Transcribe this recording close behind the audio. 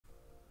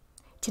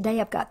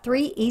Today I've got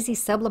 3 easy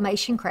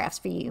sublimation crafts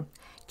for you.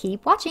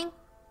 Keep watching.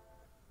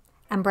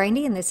 I'm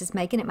Brandy and this is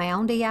Making It My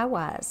Own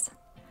DIYs.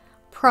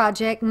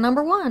 Project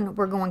number 1,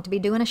 we're going to be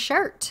doing a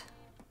shirt.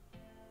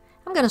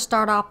 I'm going to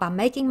start off by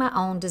making my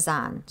own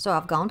design. So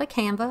I've gone to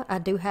Canva. I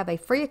do have a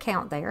free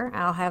account there.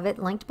 I'll have it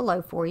linked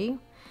below for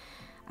you.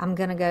 I'm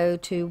going to go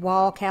to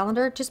wall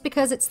calendar just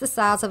because it's the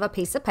size of a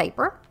piece of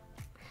paper.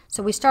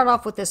 So we start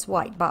off with this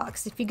white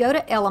box. If you go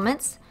to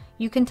elements,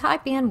 you can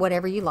type in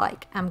whatever you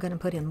like. I'm going to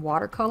put in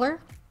watercolor.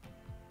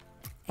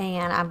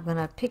 And I'm going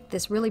to pick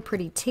this really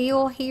pretty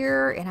teal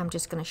here, and I'm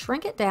just going to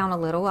shrink it down a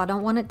little. I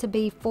don't want it to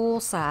be full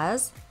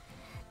size.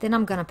 Then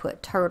I'm going to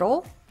put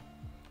turtle,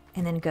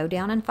 and then go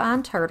down and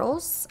find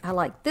turtles. I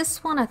like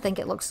this one. I think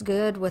it looks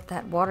good with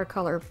that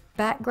watercolor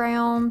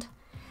background.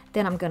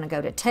 Then I'm going to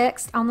go to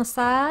text on the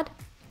side,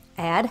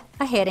 add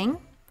a heading,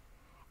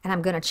 and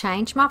I'm going to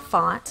change my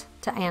font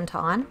to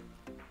Anton.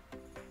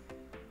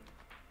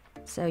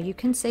 So you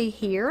can see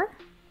here,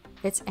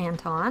 it's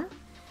Anton.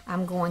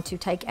 I'm going to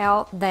take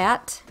out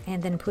that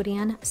and then put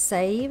in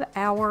Save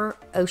Our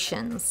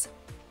Oceans.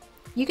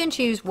 You can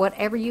choose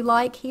whatever you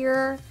like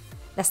here.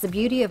 That's the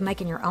beauty of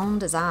making your own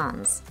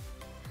designs.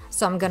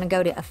 So I'm going to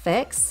go to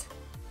Effects,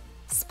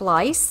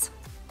 Splice.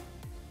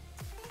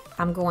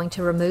 I'm going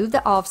to remove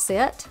the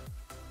offset.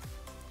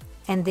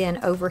 And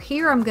then over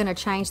here I'm going to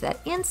change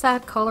that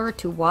inside color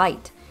to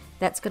white.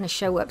 That's going to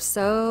show up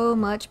so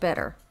much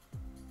better.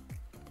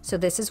 So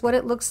this is what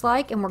it looks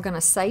like, and we're going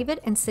to save it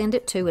and send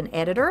it to an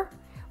editor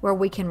where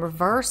we can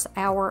reverse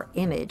our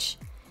image.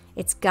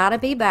 It's got to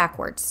be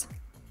backwards.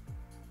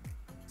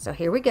 So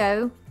here we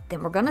go.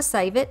 Then we're going to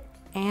save it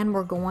and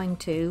we're going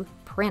to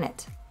print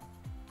it.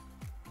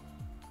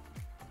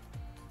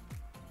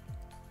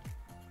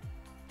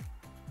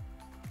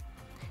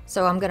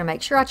 So I'm going to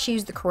make sure I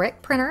choose the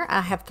correct printer.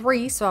 I have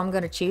 3, so I'm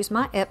going to choose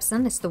my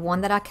Epson. It's the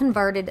one that I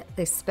converted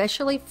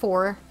especially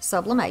for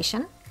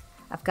sublimation.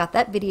 I've got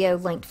that video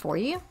linked for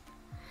you.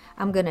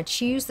 I'm going to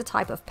choose the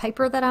type of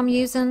paper that I'm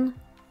using,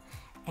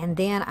 and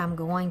then I'm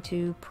going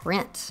to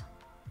print.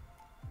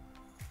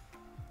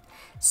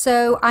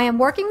 So I am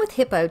working with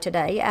Hiipoo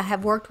today. I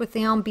have worked with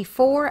them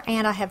before,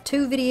 and I have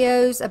 2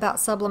 videos about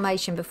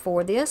sublimation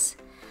before this.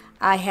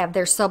 I have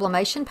their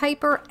sublimation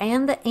paper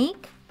and the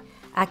ink.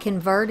 I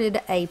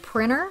converted a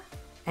printer,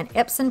 an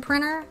Epson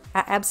printer.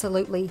 I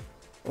absolutely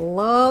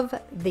love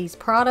these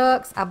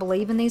products. I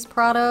believe in these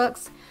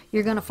products.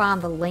 You're going to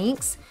find the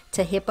links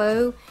to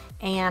Hiipoo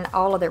and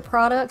all of their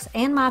products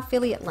and my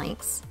affiliate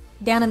links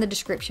down in the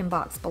description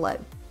box below.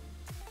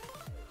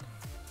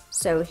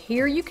 So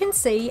here you can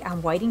see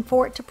I'm waiting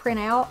for it to print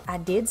out. I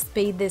did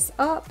speed this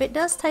up. It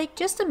does take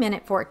just a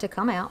minute for it to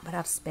come out, but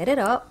I've sped it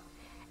up.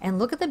 And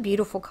look at the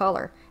beautiful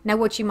color. Now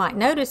what you might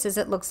notice is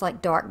it looks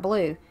like dark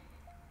blue.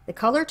 The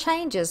color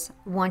changes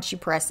once you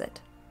press it.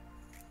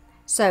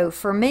 So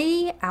for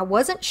me, I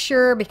wasn't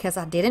sure because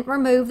I didn't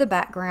remove the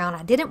background.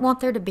 I didn't want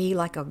there to be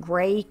like a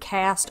gray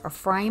cast or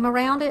frame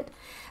around it.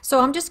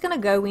 So I'm just going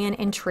to go in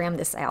and trim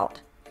this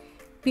out.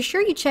 Be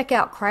sure you check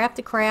out Craft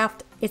to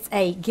Craft. It's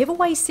a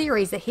giveaway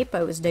series that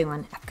Hiipoo is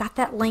doing. I've got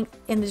that link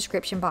in the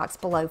description box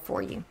below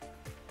for you.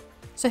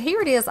 So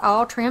here it is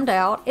all trimmed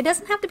out. It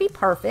doesn't have to be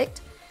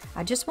perfect.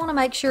 I just want to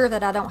make sure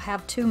that I don't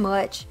have too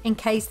much in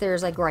case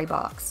there's a gray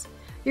box.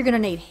 You're going to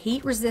need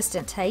heat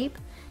resistant tape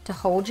to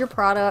hold your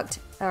product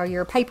or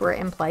your paper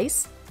in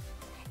place.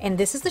 And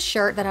this is the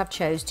shirt that I've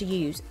chose to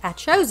use. I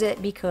chose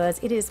it because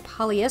it is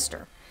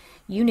polyester.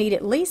 You need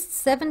at least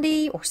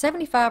 70 or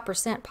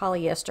 75%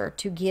 polyester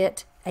to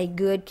get a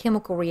good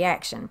chemical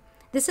reaction.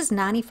 This is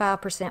 95%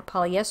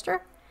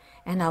 polyester,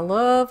 and I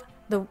love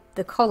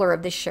the color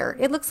of this shirt.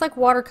 It looks like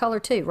watercolor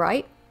too,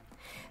 right?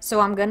 So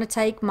I'm going to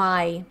take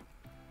my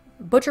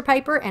butcher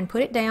paper and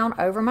put it down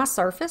over my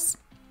surface.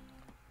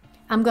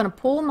 I'm going to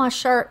pull my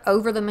shirt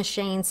over the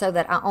machine so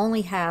that I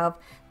only have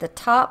the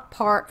top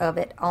part of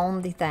it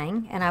on the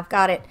thing, and I've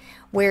got it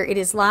where it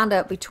is lined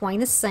up between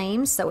the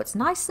seams so it's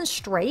nice and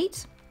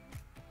straight.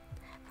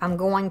 I'm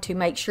going to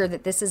make sure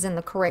that this is in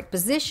the correct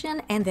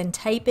position and then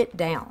tape it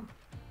down.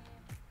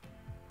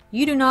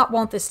 You do not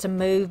want this to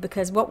move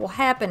because what will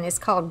happen is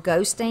called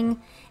ghosting,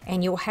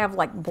 and you'll have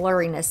like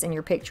blurriness in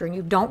your picture, and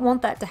you don't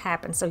want that to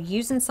happen. So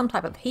using some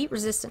type of heat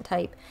resistant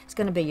tape is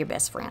going to be your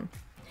best friend.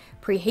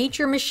 Preheat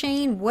your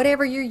machine,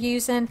 whatever you're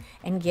using,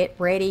 and get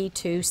ready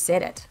to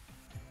set it.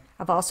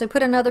 I've also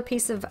put another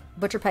piece of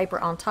butcher paper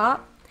on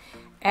top.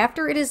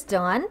 After it is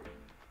done,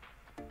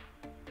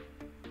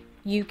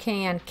 you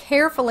can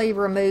carefully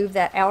remove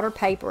that outer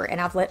paper, and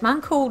I've let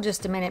mine cool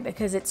just a minute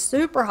because it's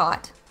super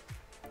hot.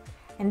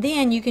 And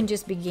then you can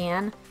just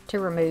begin to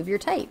remove your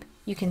tape.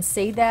 You can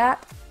see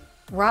that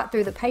right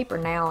through the paper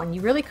now, and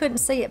you really couldn't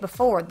see it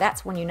before.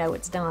 That's when you know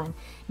it's done.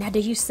 Now, do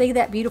you see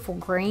that beautiful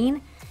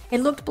green?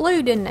 It looked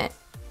blue, didn't it?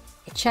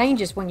 It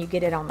changes when you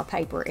get it on the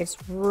paper. It's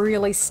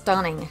really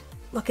stunning.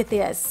 Look at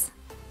this.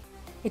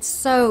 It's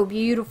so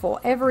beautiful.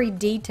 Every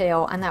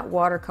detail on that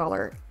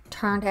watercolor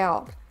turned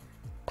out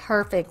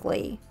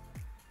perfectly.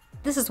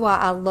 This is why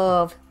I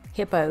love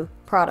Hiipoo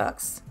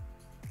products.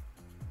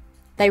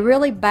 They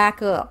really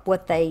back up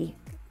what they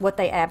what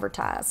they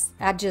advertise.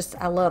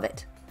 I love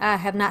it. I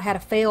have not had a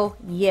fail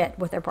yet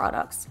with their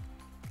products.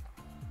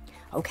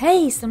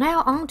 Okay, so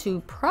now on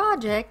to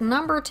project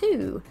number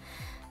 2.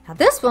 Now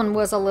this one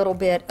was a little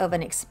bit of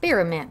an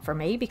experiment for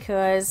me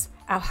because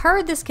I've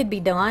heard this could be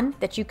done,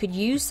 that you could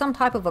use some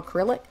type of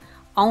acrylic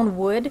on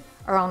wood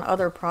or on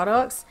other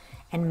products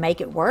and make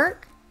it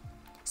work.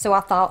 So I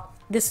thought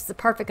this is the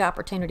perfect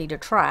opportunity to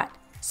try it,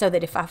 so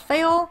that if I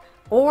fail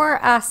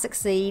or I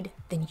succeed,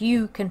 then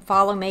you can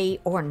follow me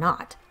or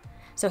not.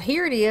 So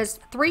here it is,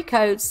 3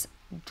 coats,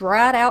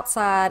 dried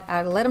outside.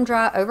 I let them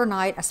dry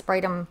overnight. I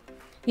sprayed them,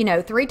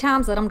 3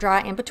 times, let them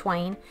dry in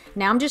between.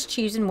 Now I'm just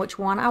choosing which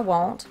one I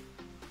want.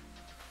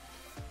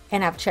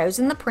 And I've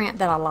chosen the print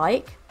that I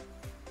like.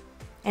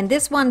 And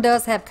this one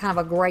does have kind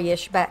of a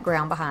grayish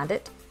background behind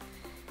it.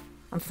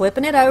 I'm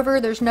flipping it over.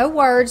 There's no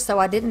words, so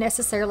I didn't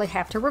necessarily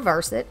have to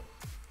reverse it.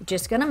 I'm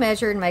just going to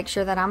measure and make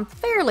sure that I'm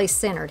fairly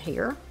centered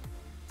here.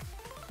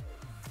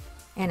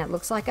 And it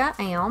looks like I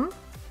am.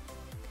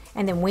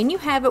 And then when you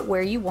have it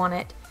where you want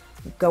it,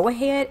 go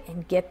ahead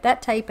and get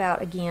that tape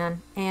out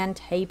again and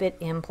tape it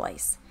in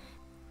place.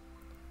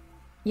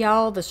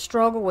 Y'all, the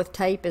struggle with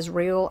tape is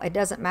real. It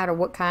doesn't matter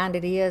what kind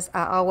it is.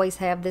 I always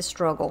have this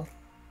struggle.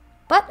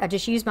 But I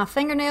just use my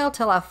fingernail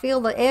till I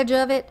feel the edge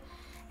of it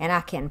and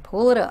I can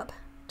pull it up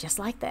just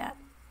like that.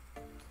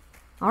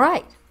 All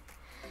right.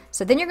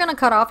 So then you're going to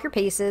cut off your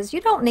pieces.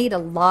 You don't need a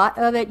lot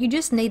of it. You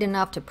just need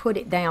enough to put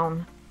it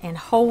down and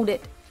hold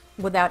it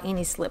without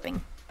any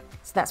slipping.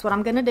 So that's what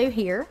I'm going to do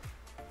here.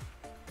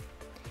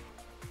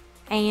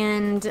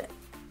 And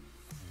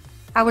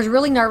I was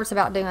really nervous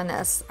about doing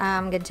this.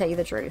 I'm going to tell you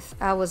the truth.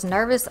 I was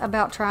nervous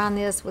about trying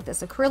this with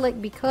this acrylic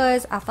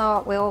because I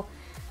thought, well,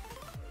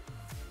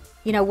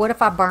 what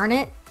if I burn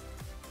it?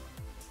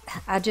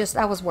 I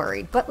was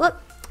worried. But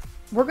look,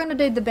 we're going to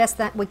do the best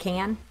that we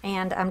can.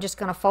 And I'm just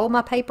going to fold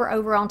my paper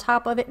over on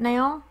top of it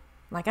now,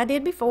 like I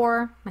did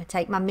before. I'm going to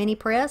take my mini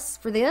press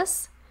for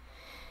this.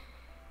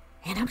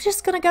 And I'm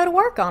just going to go to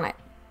work on it.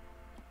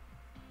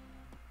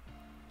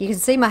 You can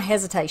see my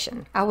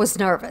hesitation. I was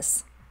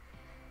nervous.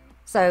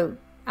 So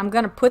I'm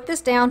going to put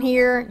this down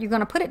here. You're going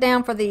to put it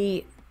down for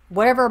the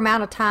whatever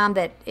amount of time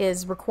that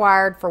is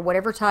required for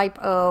whatever type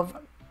of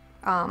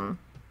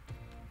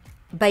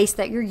base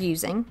that you're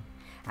using.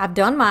 I've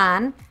done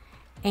mine,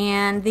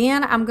 and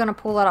then I'm going to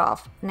pull it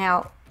off.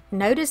 Now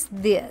notice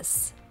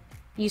this.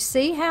 You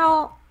see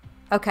how,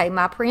 okay,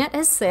 my print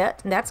is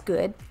set, and that's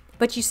good,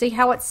 but you see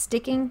how it's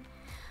sticking?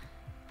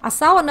 I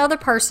saw another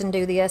person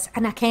do this,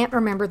 and I can't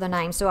remember the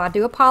name, so I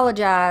do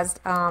apologize.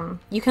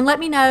 You can let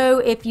me know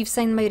if you've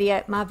seen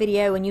my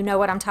video and you know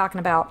what I'm talking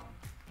about.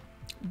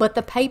 But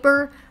the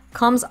paper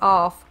comes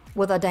off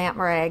with a damp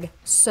rag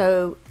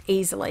so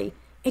easily.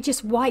 It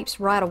just wipes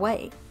right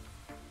away.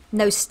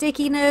 No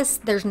stickiness,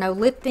 there's no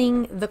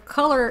lifting. The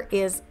color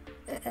is,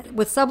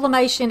 with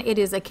sublimation, it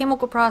is a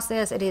chemical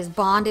process. It is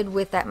bonded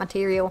with that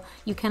material.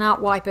 You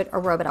cannot wipe it or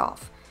rub it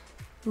off.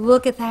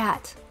 Look at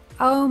that.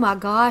 Oh my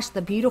gosh,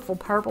 the beautiful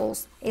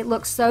purples. It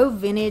looks so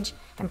vintage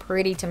and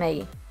pretty to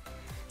me.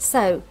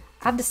 So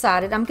I've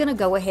decided I'm going to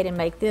go ahead and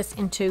make this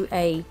into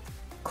a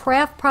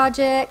craft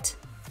project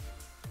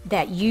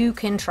that you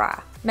can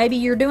try. Maybe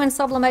you're doing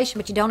sublimation,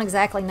 but you don't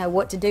exactly know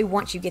what to do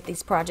once you get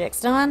these projects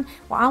done.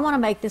 Well, I want to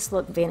make this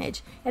look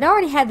vintage. It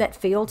already had that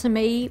feel to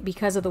me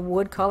because of the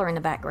wood color in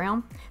the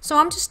background. So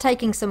I'm just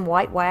taking some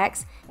white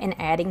wax and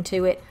adding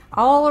to it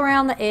all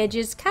around the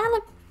edges, kind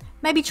of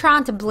maybe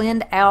trying to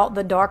blend out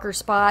the darker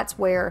spots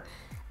where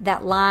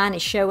that line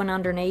is showing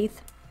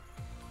underneath.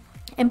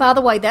 And by the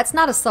way, that's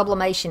not a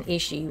sublimation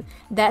issue.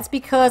 That's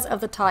because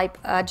of the type.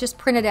 I just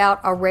printed out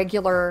a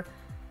regular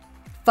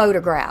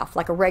photograph,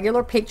 like a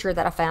regular picture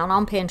that I found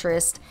on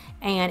Pinterest,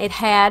 and it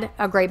had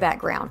a gray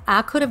background.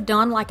 I could have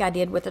done like I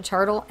did with the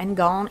turtle and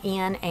gone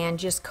in and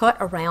just cut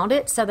around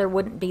it so there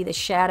wouldn't be the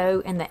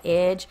shadow and the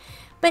edge,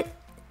 but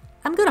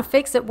I'm going to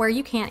fix it where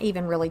you can't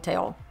even really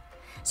tell.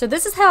 So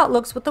this is how it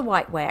looks with the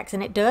white wax,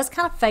 and it does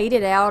kind of fade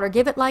it out or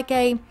give it like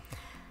a,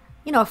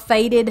 a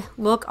faded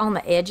look on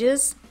the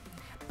edges.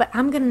 But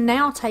I'm going to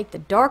now take the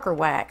darker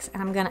wax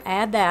and I'm going to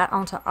add that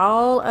onto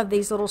all of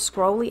these little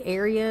scrolly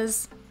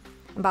areas.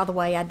 And by the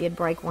way, I did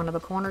break one of the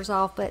corners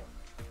off, but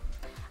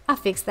I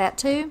fixed that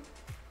too.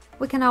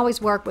 We can always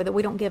work with it.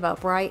 We don't give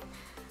up, right?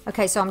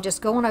 Okay, so I'm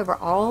just going over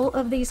all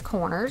of these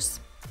corners.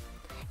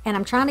 And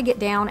I'm trying to get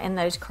down in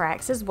those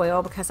cracks as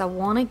well because I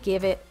want to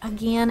give it,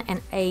 again,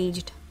 an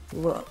aged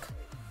look.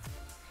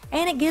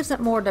 And it gives it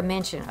more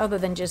dimension other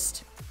than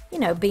just,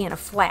 being a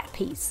flat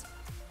piece.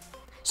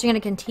 So you're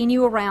going to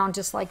continue around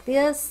just like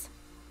this.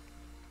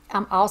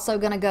 I'm also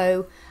going to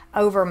go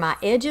over my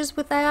edges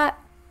with that.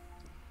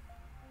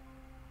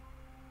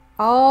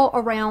 All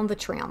around the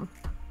trim.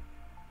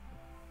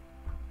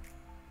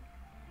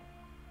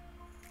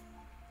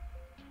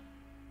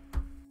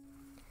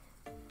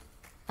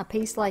 A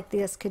piece like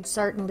this could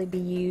certainly be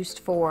used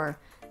for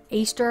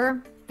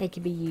Easter. It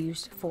could be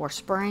used for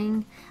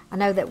spring. I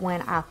know that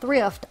when I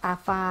thrift, I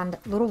find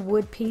little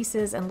wood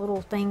pieces and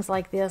little things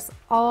like this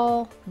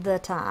all the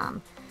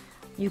time.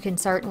 You can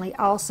certainly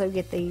also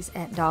get these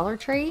at Dollar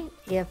Tree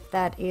if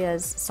that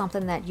is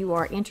something that you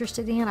are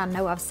interested in. I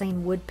know I've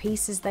seen wood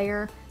pieces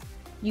there.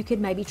 You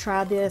could maybe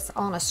try this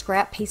on a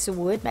scrap piece of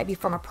wood, maybe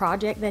from a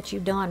project that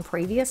you've done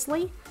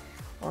previously,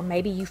 or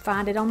maybe you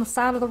find it on the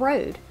side of the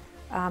road.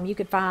 You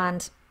could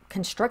find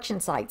construction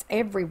sites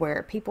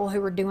everywhere, people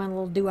who are doing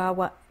little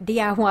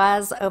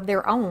DIYs of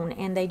their own,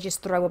 and they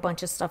just throw a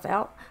bunch of stuff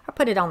out or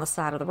put it on the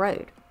side of the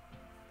road.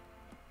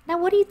 Now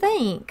what do you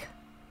think?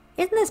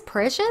 Isn't this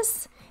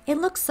precious? It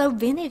looks so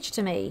vintage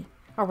to me.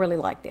 I really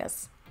like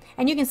this.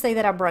 And you can see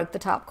that I broke the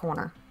top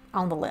corner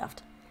on the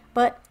left,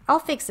 but I'll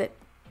fix it.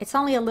 It's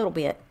only a little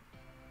bit.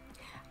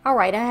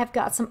 Alright, I have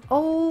got some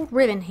old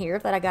ribbon here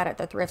that I got at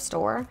the thrift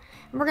store, and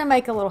we're going to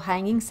make a little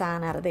hanging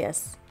sign out of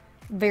this.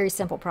 Very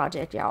simple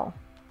project, y'all.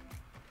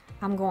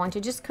 I'm going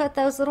to just cut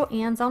those little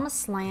ends on a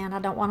slant. I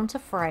don't want them to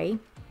fray.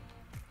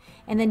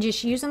 And then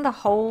just using the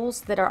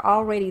holes that are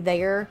already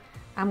there,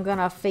 I'm going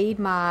to feed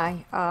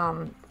my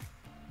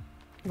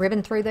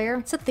ribbon through there.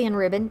 It's a thin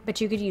ribbon,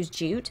 but you could use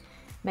jute.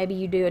 Maybe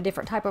you do a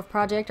different type of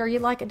project or you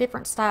like a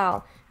different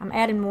style. I'm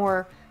adding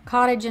more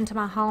cottage into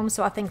my home,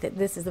 so I think that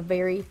this is a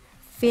very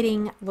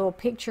fitting little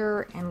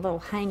picture and little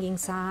hanging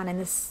sign, and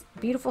this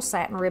beautiful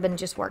satin ribbon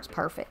just works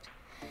perfect.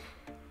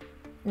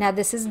 Now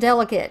this is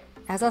delicate.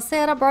 As I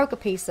said, I broke a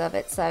piece of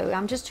it, so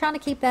I'm just trying to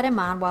keep that in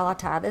mind while I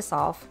tie this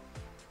off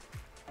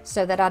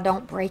so that I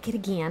don't break it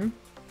again.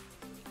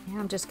 And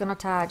I'm just going to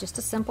tie just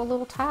a simple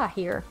little tie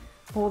here.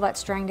 Pull that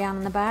string down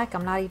in the back.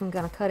 I'm not even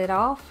going to cut it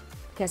off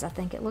because I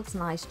think it looks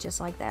nice just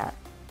like that.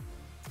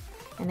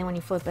 And then when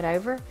you flip it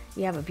over,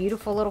 you have a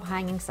beautiful little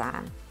hanging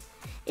sign.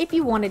 If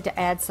you wanted to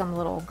add some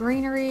little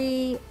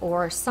greenery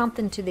or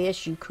something to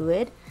this, you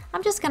could.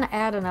 I'm just going to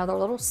add another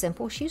little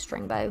simple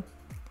shoestring bow.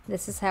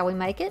 This is how we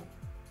make it.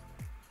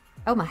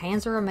 Oh, my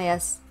hands are a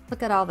mess.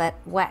 Look at all that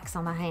wax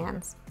on my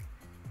hands.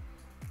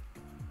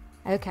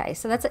 Okay,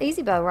 so that's an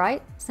easy bow,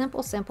 right?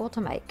 Simple, simple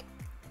to make.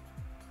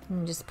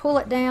 And just pull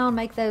it down,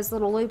 make those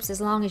little loops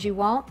as long as you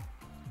want.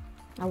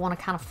 I want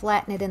to kind of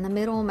flatten it in the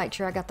middle, make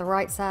sure I got the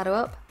right side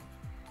up.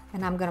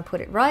 And I'm going to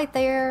put it right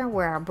there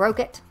where I broke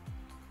it.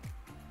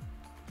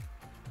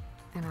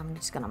 And I'm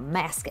just going to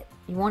mask it.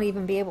 You won't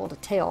even be able to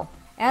tell.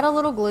 Add a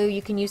little glue.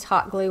 You can use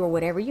hot glue or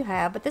whatever you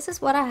have, but this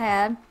is what I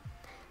had.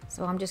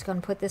 So I'm just going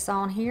to put this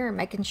on here and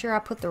making sure I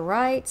put the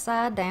right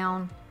side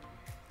down.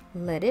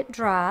 Let it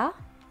dry.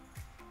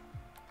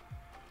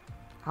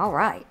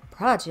 Alright,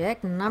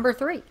 project number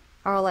 3,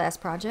 our last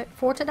project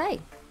for today.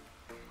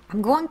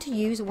 I'm going to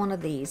use one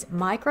of these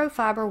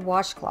microfiber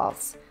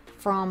washcloths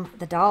from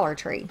the Dollar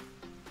Tree.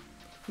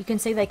 You can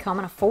see they come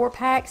in a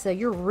 4-pack, so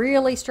you're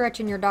really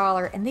stretching your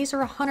dollar, and these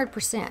are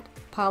 100%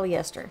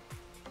 polyester.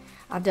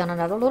 I've done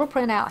another little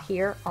printout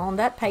here on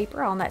that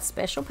paper, on that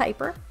special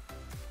paper.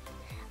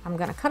 I'm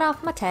going to cut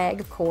off my tag,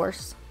 of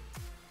course,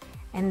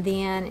 and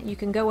then you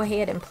can go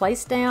ahead and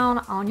place down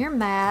on your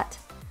mat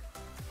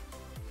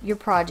your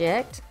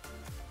project.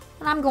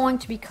 And I'm going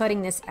to be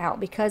cutting this out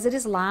because it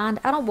is lined.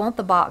 I don't want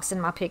the box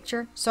in my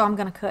picture, so I'm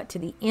going to cut to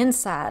the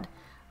inside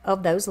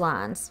of those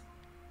lines.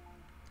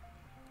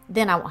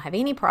 Then I won't have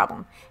any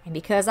problem. And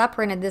because I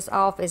printed this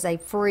off as a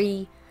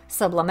free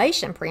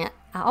sublimation print,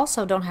 I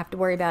also don't have to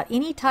worry about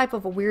any type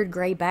of a weird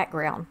gray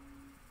background,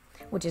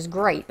 which is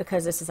great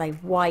because this is a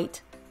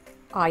white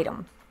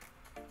item.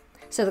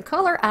 So the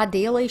color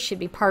ideally should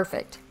be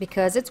perfect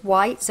because it's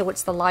white, so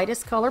it's the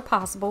lightest color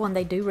possible, and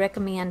they do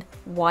recommend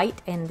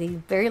white and the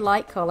very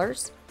light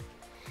colors,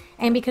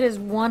 and because it's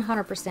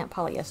 100%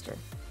 polyester.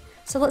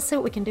 So let's see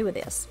what we can do with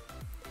this.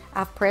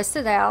 I've pressed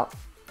it out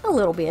a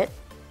little bit.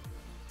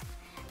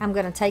 I'm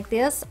going to take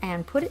this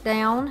and put it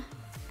down.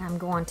 I'm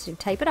going to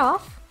tape it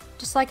off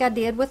just like I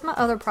did with my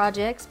other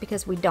projects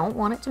because we don't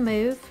want it to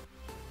move.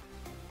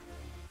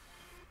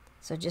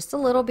 So just a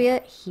little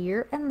bit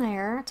here and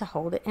there to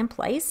hold it in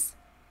place.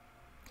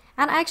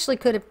 And I actually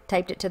could have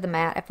taped it to the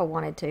mat if I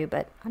wanted to,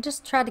 but I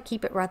just tried to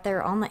keep it right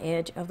there on the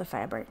edge of the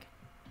fabric.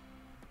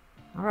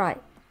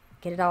 Alright,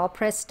 get it all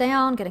pressed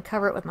down, going to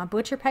cover it with my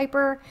butcher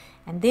paper,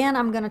 and then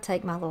I'm going to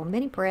take my little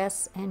mini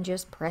press and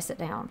just press it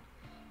down.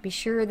 Be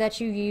sure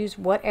that you use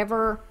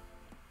whatever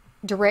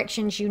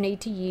directions you need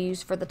to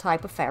use for the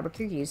type of fabric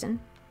you're using.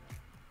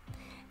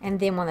 And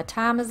then when the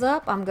time is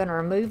up, I'm going to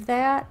remove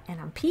that, and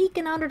I'm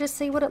peeking under to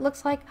see what it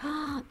looks like.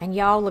 And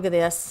y'all, look at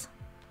this.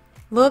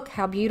 Look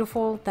how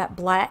beautiful that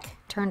black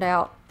turned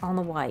out on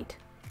the white.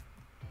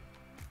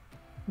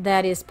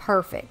 That is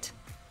perfect.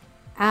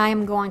 I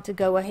am going to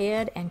go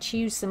ahead and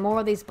choose some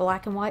more of these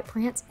black and white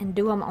prints and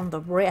do them on the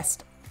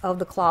rest of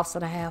the cloths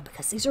that I have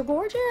because these are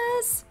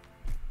gorgeous.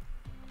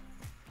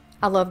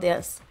 I love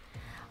this.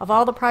 Of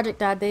all the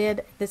projects I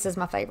did, this is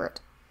my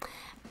favorite.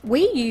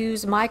 We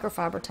use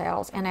microfiber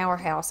towels in our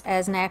house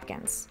as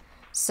napkins.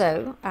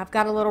 So I've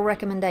got a little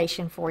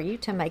recommendation for you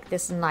to make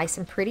this nice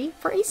and pretty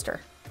for Easter.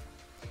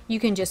 You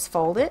can just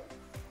fold it,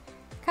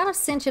 kind of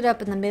cinch it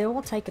up in the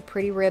middle, take a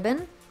pretty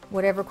ribbon,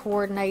 whatever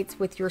coordinates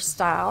with your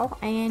style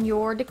and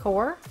your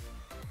decor.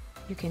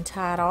 You can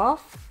tie it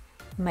off,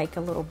 make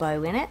a little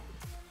bow in it.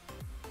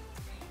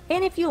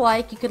 And if you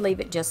like, you could leave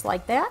it just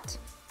like that.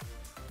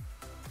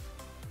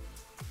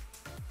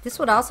 This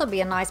would also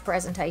be a nice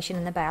presentation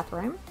in the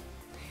bathroom.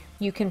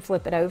 You can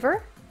flip it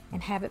over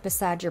and have it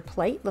beside your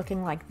plate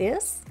looking like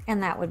this,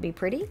 and that would be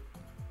pretty.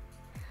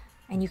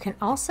 And you can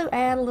also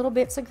add little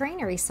bits of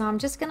greenery. So I'm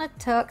just gonna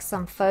tuck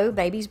some faux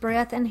baby's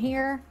breath in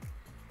here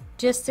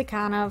just to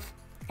kind of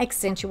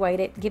accentuate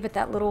it, give it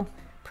that little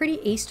pretty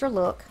Easter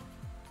look.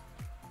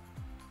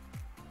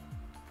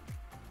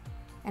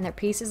 And they're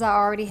pieces I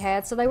already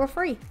had, so they were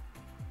free.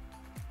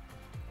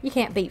 You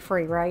can't beat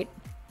free, right?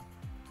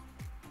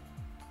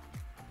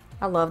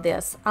 I love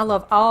this. I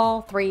love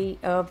all 3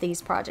 of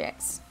these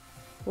projects.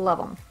 Love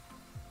them.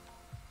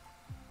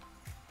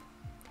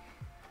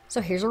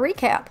 So here's a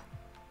recap.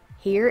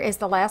 Here is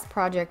the last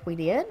project we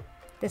did.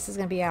 This is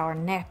going to be our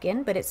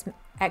napkin, but it's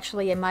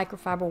actually a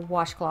microfiber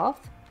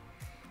washcloth.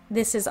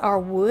 This is our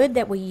wood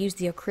that we used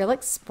the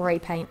acrylic spray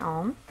paint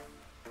on.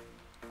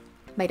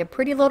 Made a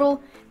pretty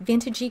little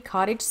vintagey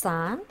cottage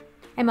sign,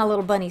 and my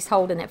little bunny's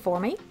holding it for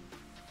me.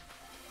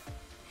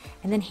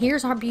 And then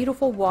here's our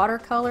beautiful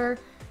watercolor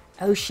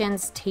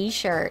Oceans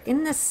t-shirt.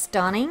 Isn't this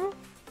stunning?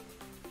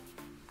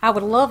 I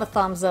would love a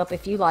thumbs up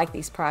if you like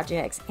these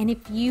projects, and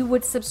if you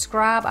would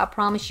subscribe, I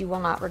promise you will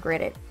not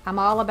regret it. I'm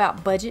all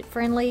about budget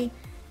friendly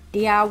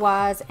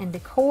DIYs and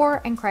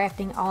decor and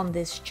crafting on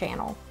this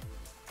channel.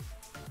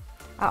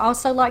 I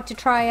also like to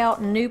try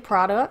out new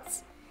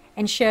products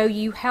and show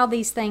you how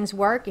these things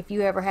work if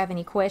you ever have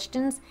any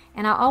questions,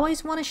 and I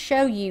always want to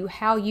show you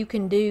how you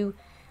can do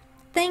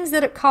things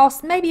that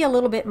cost maybe a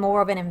little bit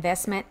more of an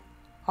investment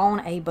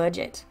on a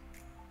budget.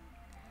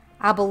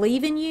 I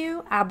believe in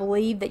you. I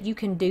believe that you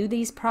can do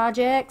these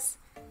projects,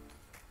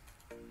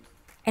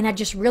 and I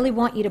just really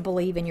want you to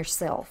believe in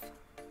yourself.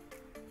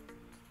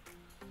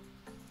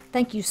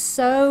 Thank you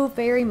so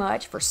very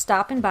much for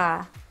stopping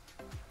by,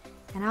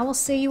 and I will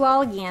see you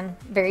all again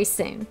very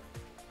soon.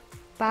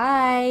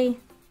 Bye.